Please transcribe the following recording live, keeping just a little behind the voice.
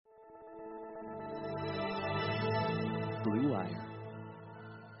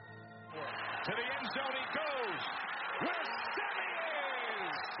To the end zone he goes. Where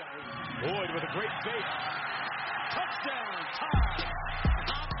Simmons! Boyd with a great fake. Touchdown, Tide.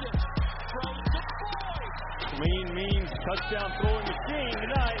 Hopkins throws to Boyd. Means touchdown throwing machine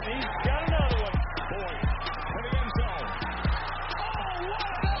tonight, and he's got another one. Boyd to the end zone. Oh, what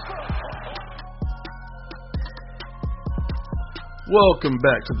an effort! Welcome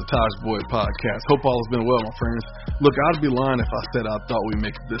back to the Taj Boyd Podcast. Hope all has been well, my friends. Look, I'd be lying if I said I thought we'd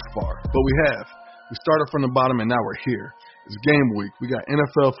make it this far, but we have. We started from the bottom, and now we're here. It's game week. We got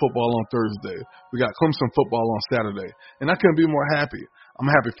NFL football on Thursday. We got Clemson football on Saturday, and I couldn't be more happy. I'm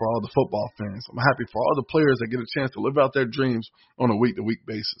happy for all the football fans. I'm happy for all the players that get a chance to live out their dreams on a week-to-week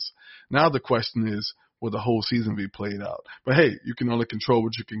basis. Now the question is, will the whole season be played out? But hey, you can only control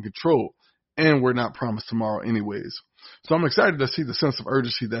what you can control, and we're not promised tomorrow anyways. So I'm excited to see the sense of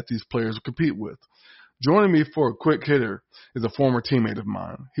urgency that these players will compete with. Joining me for a quick hitter is a former teammate of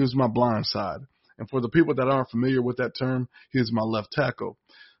mine. He was my blind side. And for the people that aren't familiar with that term, he is my left tackle,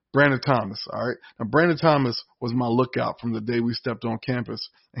 Brandon Thomas. All right. Now, Brandon Thomas was my lookout from the day we stepped on campus,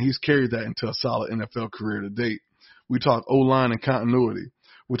 and he's carried that into a solid NFL career to date. We talk O-line and continuity.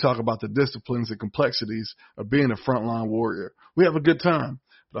 We talk about the disciplines and complexities of being a frontline warrior. We have a good time,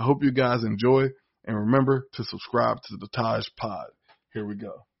 but I hope you guys enjoy, and remember to subscribe to the Taj Pod. Here we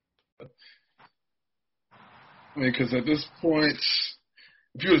go. I mean, because at this point,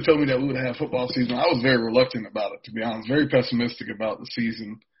 if you would have told me that we would have football season, I was very reluctant about it, to be honest, very pessimistic about the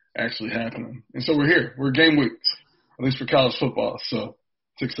season actually happening. And so we're here. We're game week, at least for college football, so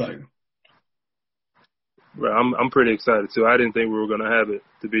it's exciting. Well, I'm pretty excited, too. I didn't think we were going to have it,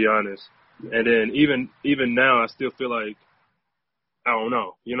 to be honest. Yeah. And then even now, I still feel like, I don't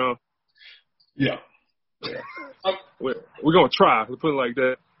know, you know? Yeah. We're going to try, let's put it like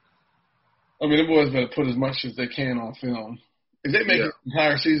that. I mean, the boys better put as much as they can on film. If they make it the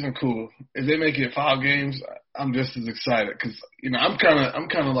entire season, cool. If they make it 5 games, I'm just as excited because, you know, I'm kind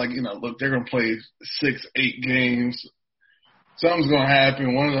of like, you know, look, they're going to play 6, 8 games. Something's going to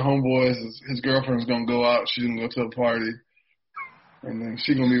happen. One of the homeboys, his girlfriend's going to go out. She's going to go to a party. And then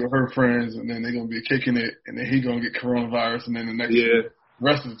she's going to be with her friends, and then they're going to be kicking it, and then he's going to get coronavirus, and then the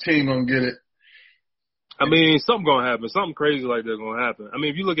rest of the team going to get it. I mean, something going to happen. Something crazy like that's going to happen. I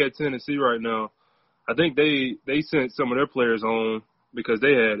mean, if you look at Tennessee right now, I think they sent some of their players home because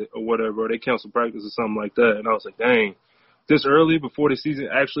they had it or whatever, or they canceled practice or something like that. And I was like, dang, this early before the season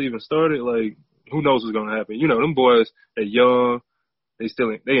actually even started, like, who knows what's going to happen? You know, them boys, they're young. They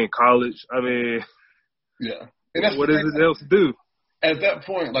in college. I mean, yeah. And what is it else to do? At that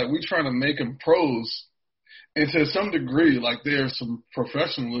point, like, we trying to make them pros. And to some degree, like, there's some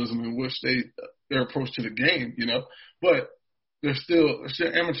professionalism in which their approach to the game, you know. But they're still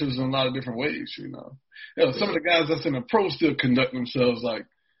amateurs in a lot of different ways, you know. Some of the guys that's in the pro still conduct themselves like,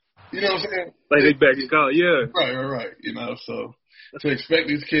 you know what I'm saying? Like they back in college, yeah. Right. You know, so to expect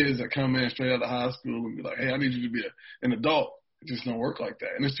these kids that come in straight out of high school and be like, hey, I need you to be an adult, it just don't work like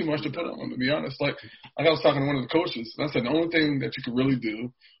that. And it's too much to put on them, to be honest. Like I was talking to one of the coaches, and I said the only thing that you could really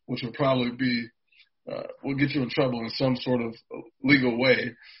do, which would probably be will get you in trouble in some sort of legal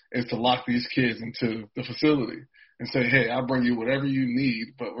way, is to lock these kids into the facility and say, hey, I'll bring you whatever you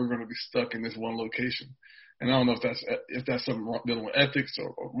need, but we're going to be stuck in this one location. And I don't know if that's something dealing with ethics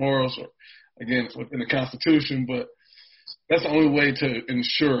or morals or, again, it's within the Constitution, but that's the only way to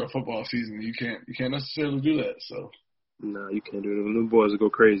ensure a football season. You can't necessarily do that. So no, you can't do it. When them boys will go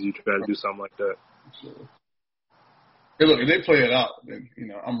crazy, you try to do something like that. Sure. Hey, look, if they play it out, then, you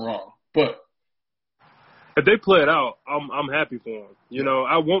know, I'm wrong. But if they play it out, I'm happy for them. You know,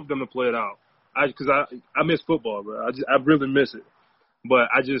 I want them to play it out. Because I miss football, bro. I really miss it. But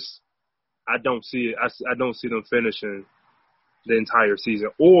I don't see it. I don't see them finishing the entire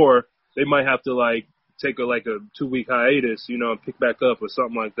season. Or they might have to, like, take a 2-week hiatus, you know, and pick back up or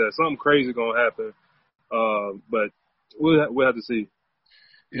something like that. Something crazy going to happen. But we'll have to see.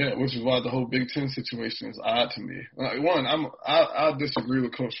 Yeah, which is why the whole Big Ten situation is odd to me. Like, one, I disagree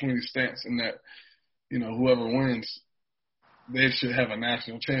with Coach Sweeney's stance in that, you know, whoever wins, they should have a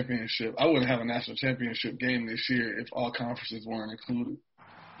national championship. I wouldn't have a national championship game this year if all conferences weren't included.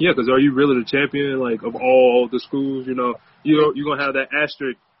 Yeah, because are you really the champion, like, of all the schools? You know, you're going to have that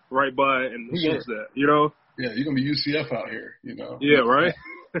asterisk right by and against that, you know? Yeah, you're going to be UCF out here, you know? Yeah, right?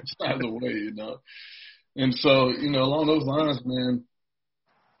 It's not the way, you know? And so, you know, along those lines, man,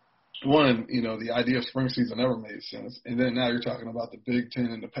 one, you know, the idea of spring season never made sense. And then now you're talking about the Big Ten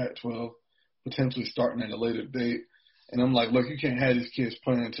and the Pac-12 potentially starting at a later date. And I'm like, look, you can't have these kids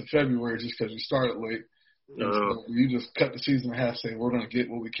playing until February just because you started late. So you just cut the season in half, say we're going to get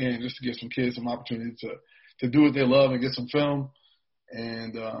what we can just to give some kids some opportunity to do what they love and get some film.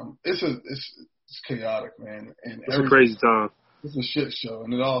 And it's chaotic, man. And it's a crazy time. It's a shit show,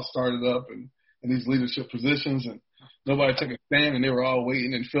 and it all started up in these leadership positions, and nobody took a stand, and they were all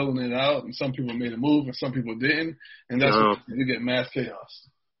waiting and filling it out, and some people made a move, and some people didn't, and that's when you get mass chaos.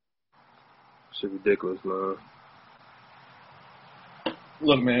 Shit ridiculous, man.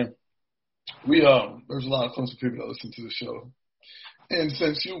 Look, man, there's a lot of Clemson people that listen to the show, and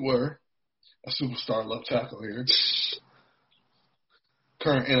since you were a superstar left tackle here,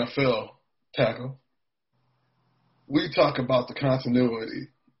 current NFL tackle, we talk about the continuity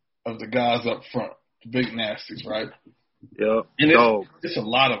of the guys up front, the big nasties, right? Yeah. And it's a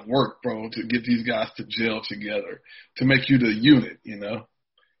lot of work, bro, to get these guys to gel together, to make you the unit, you know?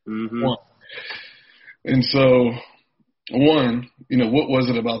 Mm-hmm. And so, one, you know, what was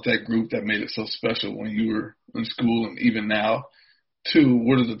it about that group that made it so special when you were in school and even now? Two,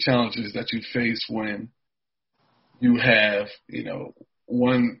 what are the challenges that you face when you have, you know,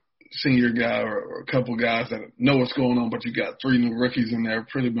 one senior guy or a couple guys that know what's going on, but you got three new rookies in there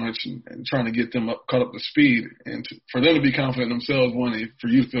pretty much and trying to get them caught up to speed and for them to be confident in themselves, one, and for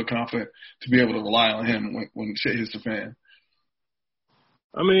you to feel confident to be able to rely on him when shit hits the fan.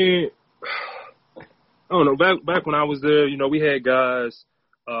 I mean, I don't know. Back when I was there, you know, we had guys,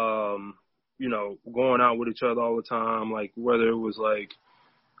 you know, going out with each other all the time, like whether it was like,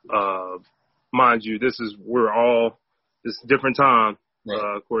 mind you, this different time.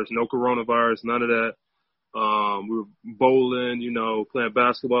 Right. Of course, no coronavirus, none of that. We were bowling, you know, playing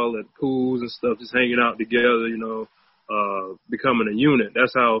basketball at pools and stuff, just hanging out together, you know, becoming a unit.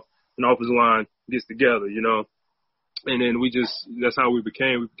 That's how an offensive line gets together, you know. And then that's how we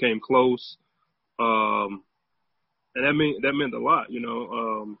became. We became close. And that meant a lot, you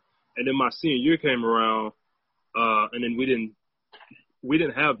know. And then my senior year came around, and then we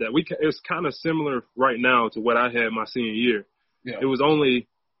didn't have that. It's kind of similar right now to what I had my senior year. Yeah. It was only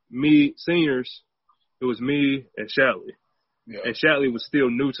me, seniors. It was me and Shatley. Yeah. And Shatley was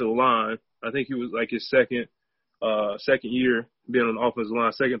still new to the line. I think he was like his second year being on the offensive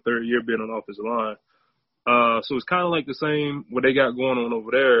line, second, third year being on the offensive line. So it's kind of like the same what they got going on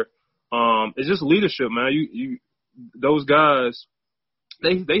over there. It's just leadership, man. Those guys,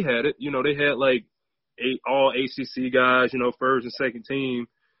 they had it. You know, they had like all ACC guys, you know, first and second team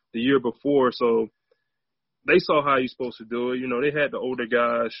the year before. So they saw how you're supposed to do it. You know, they had the older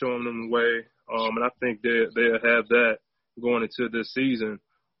guys showing them the way. And I think they'll have that going into this season.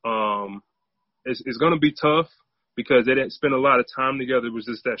 It's going to be tough because they didn't spend a lot of time together. It was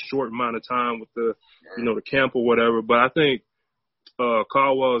just that short amount of time with the, you know, the camp or whatever. But I think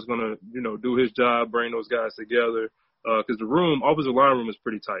Caldwell is going to, you know, do his job, bring those guys together. Because the offensive line room is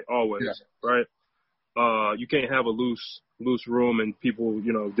pretty tight always, right? You can't have a loose room and people,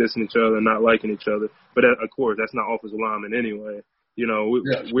 you know, dissing each other and not liking each other. But of course, that's not offensive linemen anyway. You know,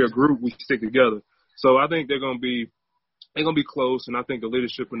 we're a group, we stick together. So I think they're gonna be close, and I think the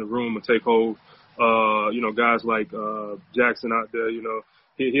leadership in the room will take hold. You know, guys like Jackson out there, you know,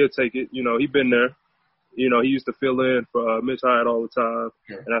 he'll take it. You know, he's been there. You know, he used to fill in for Mitch Hyatt all the time,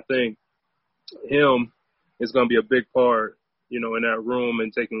 and I think him is gonna be a big part, you know, in that room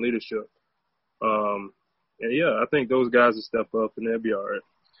and taking leadership. And yeah, I think those guys will step up and they'll be all right.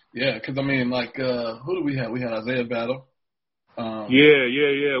 Yeah, because I mean, like, who do we have? We had Isaiah Battle. Yeah.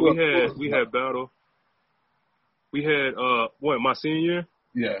 We had Battle. We had my senior year?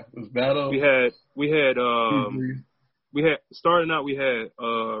 Yeah, it was Battle. We had starting out. We had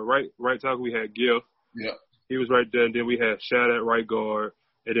right tackle. We had Giff. Yeah, he was right there. And then we had Shad at right guard,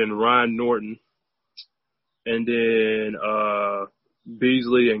 and then Ryan Norton, and then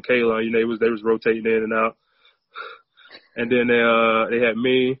Beasley and Kayla. You know, they was rotating in and out. And then they had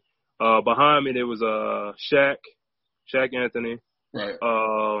me. Behind me there was Shaq Anthony. Right.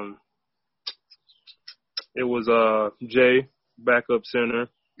 It was Jay, backup center.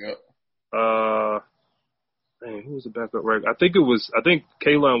 Yep. Who was the backup right? I think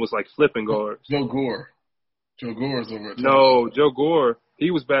Kaylon was like flipping guards. Joe Gore is over at No, Joe Gore,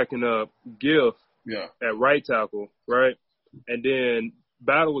 he was backing up Giff at right tackle, right? And then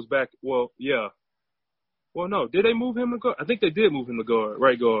Battle was back. Well, yeah. Well, no. Did they move him to guard? I think they did move him to guard,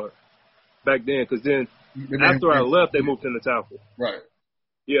 right guard, back then. Because then after I left, they moved him to tackle. Right.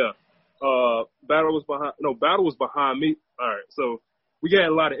 Yeah. Battle was behind me. All right. So we got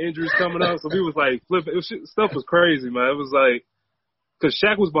a lot of injuries coming up. So we was like flipping. Stuff was crazy, man. It was like, because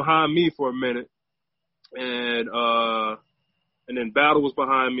Shaq was behind me for a minute. And then Battle was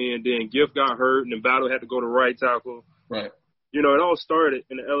behind me. And then Giff got hurt. And then Battle had to go to right tackle. Right. You know, it all started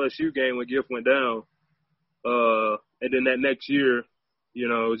in the LSU game when Giff went down. And then that next year, you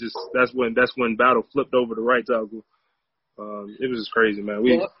know, that's when Battle flipped over to right tackle. It was just crazy, man.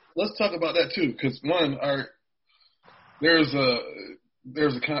 Let's talk about that too, because one, there's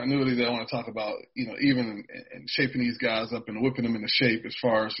a continuity that I want to talk about, even in shaping these guys up and whipping them into shape as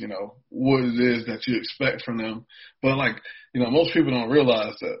far as, what it is that you expect from them. But most people don't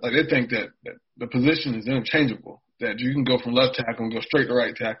realize that, they think that the position is interchangeable, that you can go from left tackle and go straight to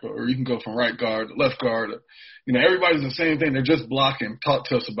right tackle, or you can go from right guard to left guard. Everybody's the same thing. They're just blocking. Talk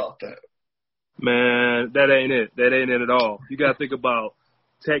to us about that. Man, that ain't it. That ain't it at all. You got to think about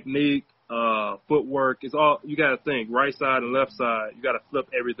technique, footwork. It's all you got to think. Right side and left side. You got to flip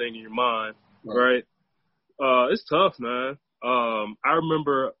everything in your mind, right? It's tough, man. I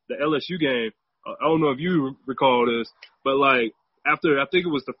remember the LSU game. I don't know if you recall this, but after I think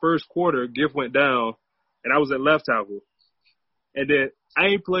it was the first quarter, Gift went down, and I was at left tackle, and then I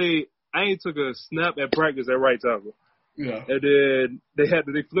ain't took a snap at practice at right tackle. Yeah. And then they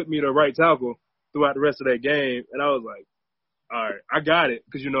flipped me to right tackle throughout the rest of that game, and I was like, all right, I got it,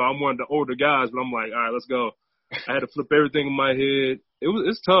 because I'm one of the older guys, but I'm like, all right, let's go. I had to flip everything in my head.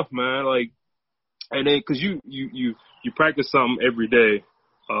 It's tough, man. And then because you practice something every day,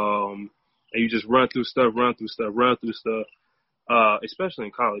 and you just run through stuff, especially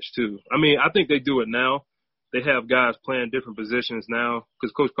in college too. I mean, I think they do it now. They have guys playing different positions now,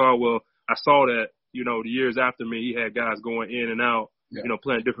 because Coach Caldwell, I saw that, the years after me, he had guys going in and out,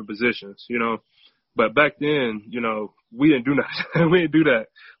 playing different positions, But back then, we didn't do that. We didn't do that.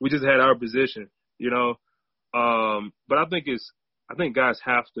 We just had our position, But I think guys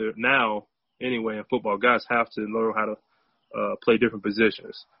have to now, anyway, in football, guys have to learn how to play different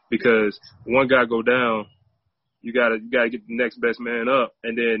positions, because one guy go down, you gotta get the next best man up,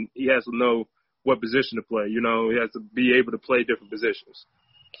 and then he has to know what position to play. He has to be able to play different positions.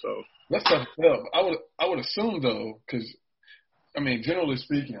 So that's tough. I would assume though, because generally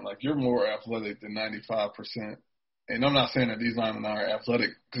speaking, you're more athletic than 95%. And I'm not saying that these linemen are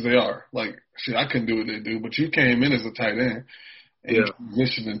athletic, because they are. I couldn't do what they do, but you came in as a tight end and you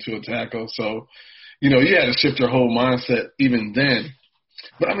transitioned into a tackle. So, you had to shift your whole mindset even then.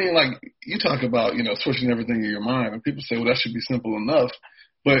 But you talk about, switching everything in your mind, and people say, well, that should be simple enough.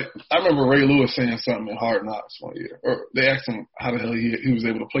 But I remember Ray Lewis saying something in Hard Knocks one year, or they asked him how the hell he was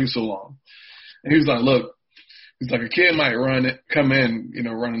able to play so long. And he was like, look, he's like, a kid might come in,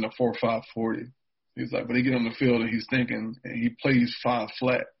 running a 4.5 40. He's like, but he get on the field and he's thinking, and he plays 5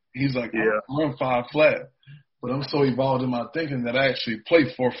 flat. He's like, I run 5 flat, but I'm so evolved in my thinking that I actually play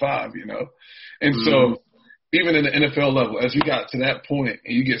 4.5, And so even in the NFL level, as you got to that point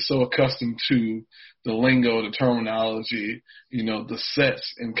and you get so accustomed to the lingo, the terminology, the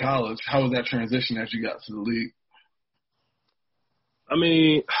sets in college, how was that transition as you got to the league? I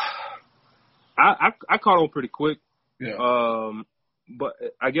mean, I caught on pretty quick. Yeah. But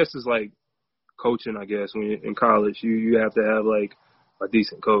I guess it's like coaching, I guess. When you're in college, you have to have a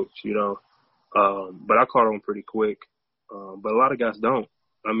decent coach, But I caught on pretty quick. But a lot of guys don't.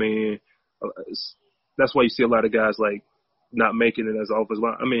 I mean, that's why you see a lot of guys not making it as offensive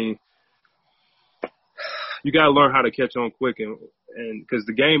line. I mean, you got to learn how to catch on quick, and because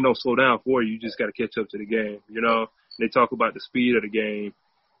the game don't slow down for you. You just got to catch up to the game. They talk about the speed of the game.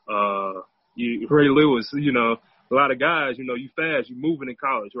 Ray Lewis, a lot of guys, you fast, you moving in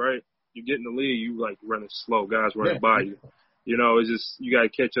college, right? You get in the league, you running slow, guys running by you. It's just you got to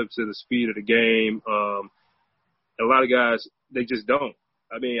catch up to the speed of the game. A lot of guys, they just don't.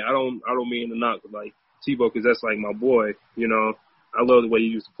 I mean, I don't mean to knock Tebow, because that's my boy. I love the way he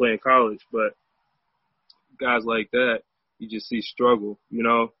used to play in college, but guys like that, you just see struggle.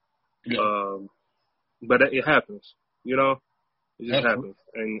 But it happens. It just happens,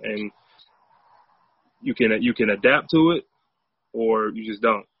 and you can adapt to it, or you just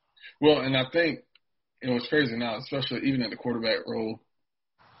don't. Well, and I think it's crazy now, especially even at the quarterback role,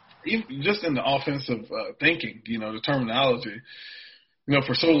 even just in the offensive thinking, the terminology.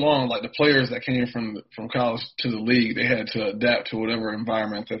 For so long, the players that came from college to the league, they had to adapt to whatever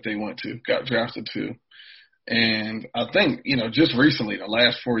environment that they went to, got drafted to. And I think, just recently, the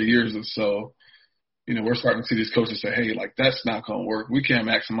last 4 years or so, we're starting to see these coaches say, hey, that's not going to work. We can't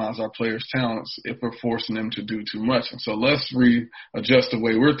maximize our players' talents if we're forcing them to do too much. And so let's readjust the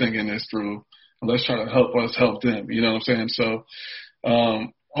way we're thinking this through, and let's try to help us help them. You know what I'm saying? So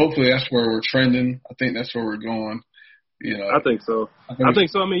hopefully that's where we're trending. I think that's where we're going. I think so. I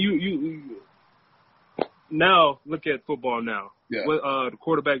think so. I mean, you now look at football now. Yeah. With the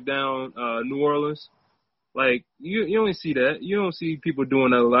quarterback down, New Orleans. You only see that. You don't see people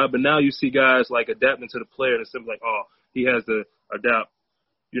doing that a lot, but now you see guys adapting to the player and simply he has to adapt,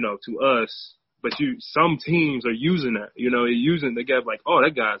 to us. But some teams are using that. They're using the guy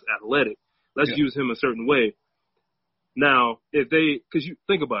that guy's athletic. Let's use him a certain way. Now, because you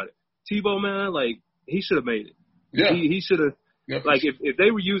think about it, Tebow, man, like, he should have made it. Yeah. He should have, Yep. like, if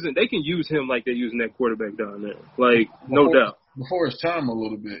they were they can use him like they're using that quarterback down there. Like, no doubt. Before his time a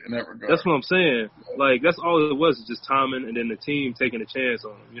little bit in that regard. That's what I'm saying. Like, that's all it was, just timing and then the team taking a chance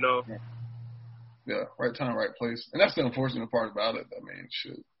on him, you know? Yeah, right time, right place. And that's the unfortunate part about it. I mean,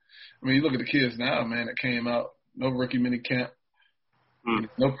 shit. I mean, you look at the kids now, man, that came out, no rookie mini camp,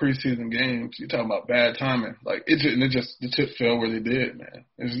 no preseason games. You're talking about bad timing. Like, the tip fell where they did, man.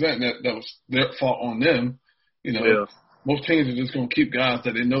 It's nothing that was their fault on them. You know, Yeah. Most teams are just going to keep guys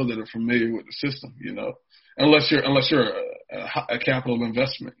that they know that are familiar with the system, you know, unless you're a capital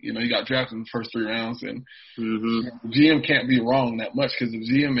investment. You know, you got drafted in the first 3 rounds, and the GM can't be wrong that much because if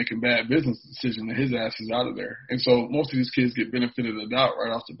GM making bad business decision, then his ass is out of there. And so most of these kids get benefit of the doubt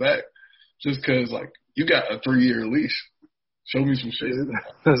right off the bat just because, like, you got a 3-year leash. Show me some shit.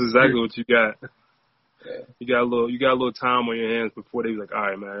 That's exactly what you got. Yeah. You got a little time on your hands before they be like, all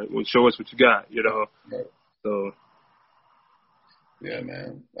right, man, well, show us what you got, you know. Right. So. Yeah,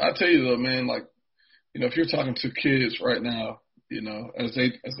 man. I tell you though, man, like, you know, if you're talking to kids right now, you know, as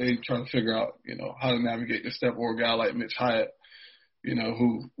they try to figure out, you know, how to navigate the step, or a guy like Mitch Hyatt, you know,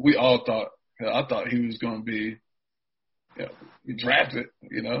 who we all thought, I thought he was going to be, you know, drafted,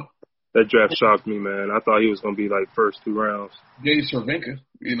 you know. That draft shocked me, man. I thought he was going to be like first 2 rounds. Gabe Cervenka,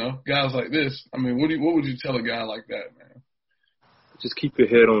 you know, guys like this. I mean, what would you tell a guy like that, man? Just keep your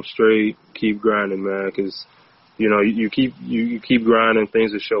head on straight, keep grinding, man, because, you know, you keep grinding,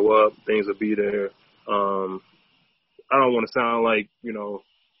 things will show up, things will be there. I don't want to sound like, you know,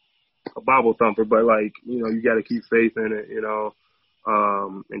 a Bible thumper, but, like, you know, you got to keep faith in it, you know,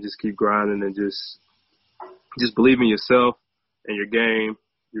 and just keep grinding and just believe in yourself and your game.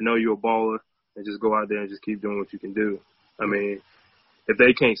 You know you're a baller, and just go out there and just keep doing what you can do. I mean, if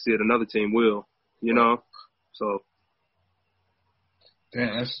they can't see it, another team will, you know? So.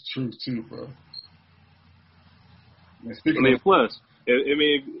 Damn, that's the truth too, bro. Plus,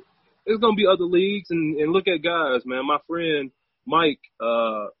 there's going to be other leagues, and look at guys, man. My friend Mike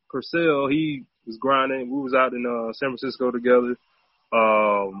Purcell, he was grinding. We was out in San Francisco together.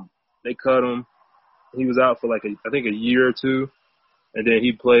 They cut him. He was out for like I think a year or 2. And then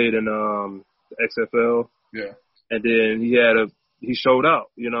he played in the XFL. Yeah. And then he showed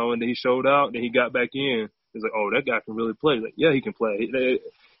out, you know, and then he showed out, and he got back in. He's like, oh, that guy can really play. Like, yeah, he can play.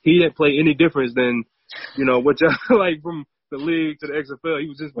 He didn't play any difference than, you know, what y'all like from the league to the XFL. He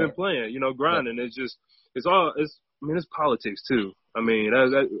was just been playing, you know, grinding. It's just, it's politics too. I mean,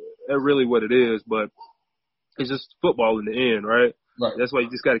 that's really what it is, but it's just football in the end, right? Right. That's why you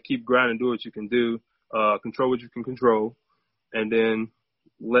just got to keep grinding, do what you can do, control what you can control. And then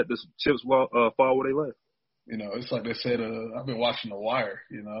let the chips fall where they lay. You know, it's like they said, I've been watching The Wire,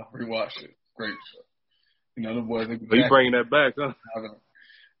 you know, rewatched it. Great show. You know, the boys. Are you bringing that back, huh?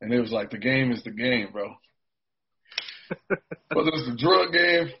 And it was like, the game is the game, bro. Whether it's the drug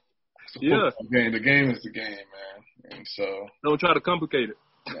game, it's the football game. The game is the game, man. And so. Don't try to complicate it.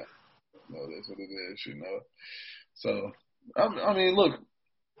 Yeah. No, that's what it is, you know. So, I mean, look.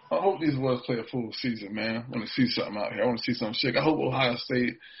 I hope these boys play a full season, man. I want to see something out here. I want to see something sick. I hope Ohio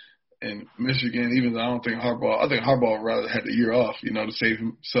State and Michigan, even though I think Harbaugh would rather had the year off, you know, to save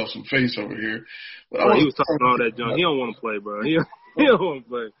himself some face over here. But he was talking all that junk. He don't want to play, bro. He don't want to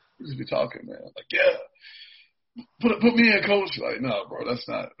play. He just be talking, man. Like, yeah, put me in, coach. Like, no, bro, that's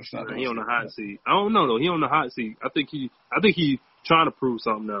not. He on the hot seat. I don't know though. He on the hot seat. I think he trying to prove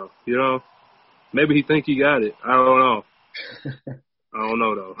something now. You know, maybe he think he got it. I don't know. I don't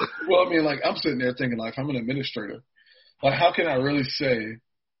know, though. Well, I mean, like, I'm sitting there thinking, like, I'm an administrator. Like, how can I really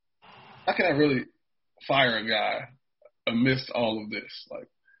fire a guy amidst all of this? Like,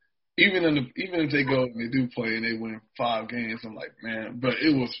 even if they go and they do play and they win 5 games, I'm like, man, but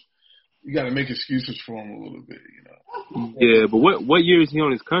you got to make excuses for him a little bit, you know. Yeah, but what year is he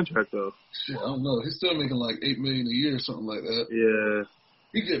on his contract, though? Shit, I don't know. He's still making like $8 million a year or something like that. Yeah.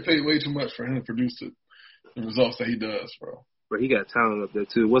 He get paid way too much for him to produce the results that he does, bro. But he got talent up there,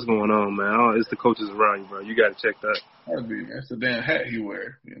 too. What's going on, man? It's the coaches around you, bro. You got to check that. That'd be, man. It's the damn hat he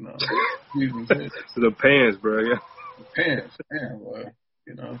wear, you know. It's the pants, bro. Yeah. The pants. Damn, boy.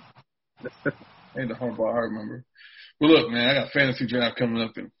 You know. Ain't the Harbaugh, I remember. Well, look, man, I got fantasy draft coming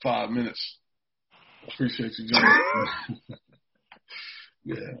up in 5 minutes. Appreciate you joining.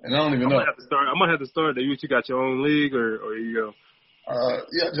 Yeah, and I don't even know. I might have to start. You got your own league, or you go?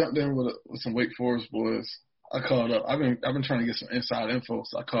 Yeah, I jumped in with some Wake Forest boys. I called up. I've been trying to get some inside info,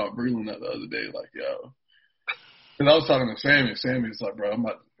 so I called Breland the other day, like, yo, Because I was talking to Sammy. Sammy's like, bro, I'm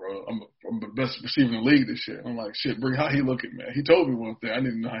the best receiver in the league this year. I'm like, shit, Bree, how he looking, man? He told me one thing. I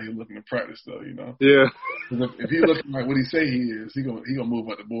didn't know how he looking in practice, though, you know? Yeah. If he looking like what he say he is, he gonna move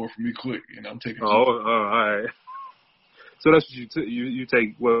up the board for me quick. You know, I'm taking. All right. So that's what you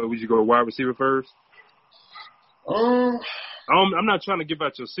take. Well, would you go wide receiver first? I'm not trying to give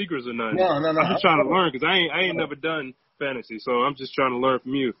out your secrets or nothing. No. I'm just trying to learn because I ain't never done fantasy, so I'm just trying to learn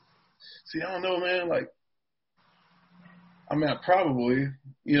from you. See, I don't know, man. Like, I mean, probably,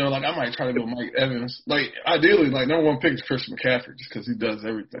 you know, like I might try to go Mike Evans. Like, ideally, like number one pick is Christian McCaffrey just because he does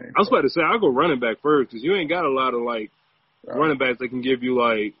everything. I was about to say I'll go running back first because you ain't got a lot of like running backs that can give you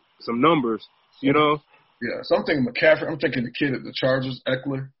like some numbers, you know. Yeah, so I'm thinking McCaffrey. I'm thinking the kid at the Chargers,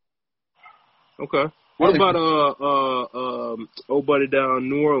 Eckler. Okay. What about old buddy down in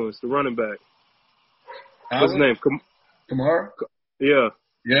New Orleans, the running back? What's his name? Kamara? Yeah.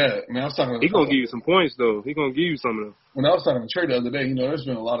 Yeah, I mean, I was talking. He's gonna give you some points though. He's gonna give you some of them. When I was talking to Trey the other day, you know, there's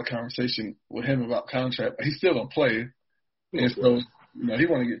been a lot of conversation with him about contract, but he's still gonna play, and so you know he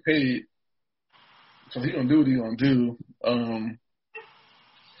want to get paid, so he gonna do what he gonna do.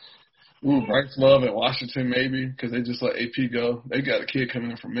 Bryce Love at Washington maybe because they just let AP go. They got a kid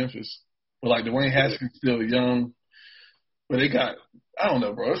coming in from Memphis, but like Dwayne Haskins still young, but they got. I don't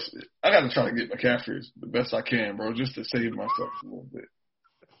know, bro. I got to try to get McCaffrey the best I can, bro, just to save myself a little bit.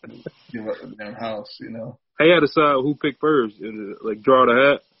 Give up the damn house, you know. Hey, you had to decide who picked first, like draw the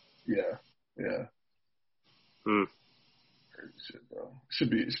hat. Yeah. Hmm. Crazy shit, bro. It should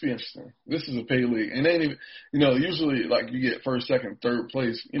be interesting. This is a pay league, and they ain't even, you know, usually like you get first, second, third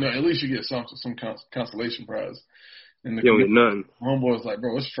place. You know, at least you get some consolation prize. And you don't get nothing. Homeboy's like,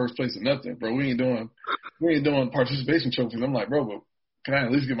 bro, it's first place or nothing, bro. We ain't doing participation trophies. I'm like, bro, but can I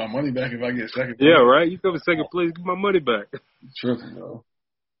at least get my money back if I get second place? Yeah, right. You come in second place, get my money back. Tripping, bro.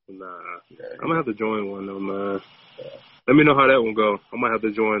 Nah, I'm gonna have to join one though, man. Yeah. Let me know how that one go. I might have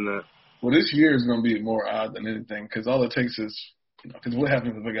to join that. Well, this year is gonna be more odd than anything because all it takes is, you know, because what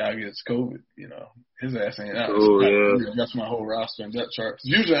happens if a guy gets COVID? You know, his ass ain't out. That's my whole roster and depth chart.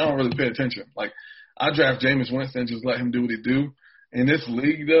 Usually, I don't really pay attention. Like, I draft Jameis Winston, just let him do what he do. In this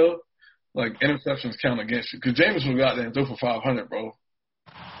league, though, like interceptions count against you because Jameis will go out there and throw for 500, bro.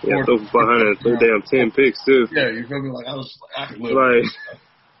 Yeah, throw for 500, throw damn 10 picks too. Yeah, you feel me? Like I could live. Right.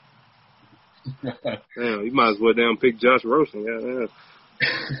 Damn, you might as well damn pick Josh Rosen. Yeah.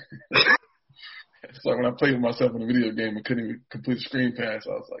 It's like when I played with myself in a video game and couldn't even complete a screen pass.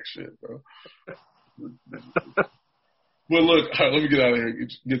 I was like, shit, bro. Well, look, all right, let me get out of here.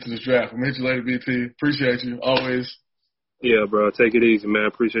 Get to this draft. I'm gonna hit you later, BT. Appreciate you always. Yeah, bro. Take it easy, man.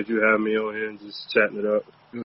 Appreciate you having me on here and just chatting it up.